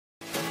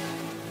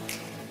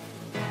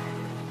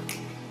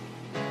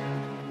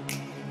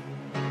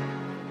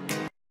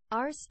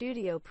Our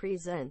studio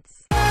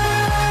presents.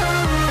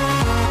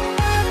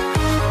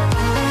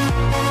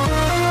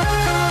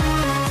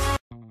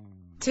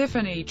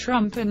 Tiffany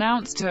Trump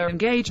announced her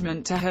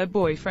engagement to her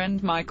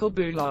boyfriend Michael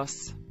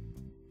Boulos.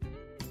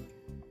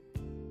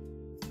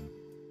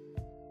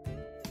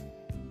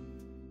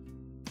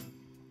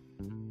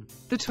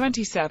 The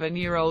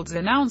 27-year-old's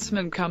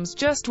announcement comes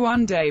just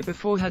one day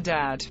before her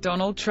dad,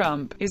 Donald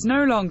Trump, is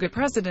no longer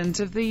President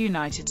of the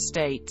United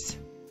States.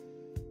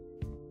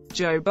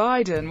 Joe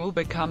Biden will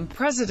become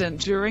president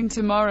during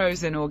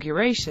tomorrow's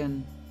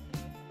inauguration.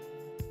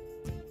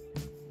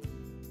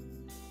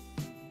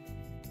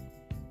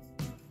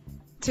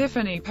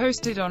 Tiffany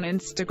posted on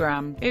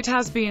Instagram, "It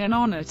has been an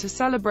honor to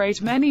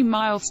celebrate many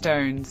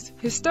milestones,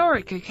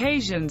 historic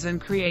occasions and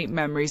create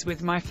memories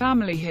with my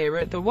family here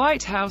at the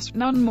White House,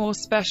 none more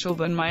special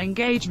than my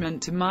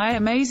engagement to my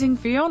amazing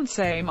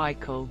fiancé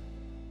Michael.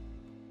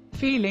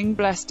 Feeling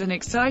blessed and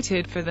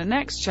excited for the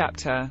next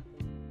chapter."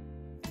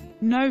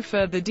 No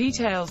further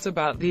details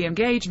about the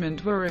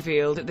engagement were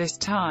revealed at this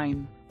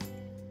time.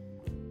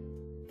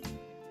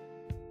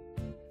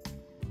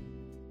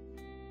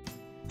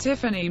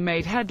 Tiffany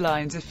made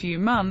headlines a few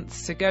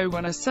months ago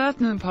when a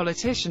certain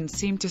politician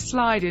seemed to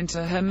slide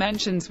into her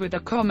mentions with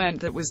a comment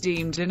that was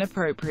deemed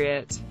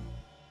inappropriate.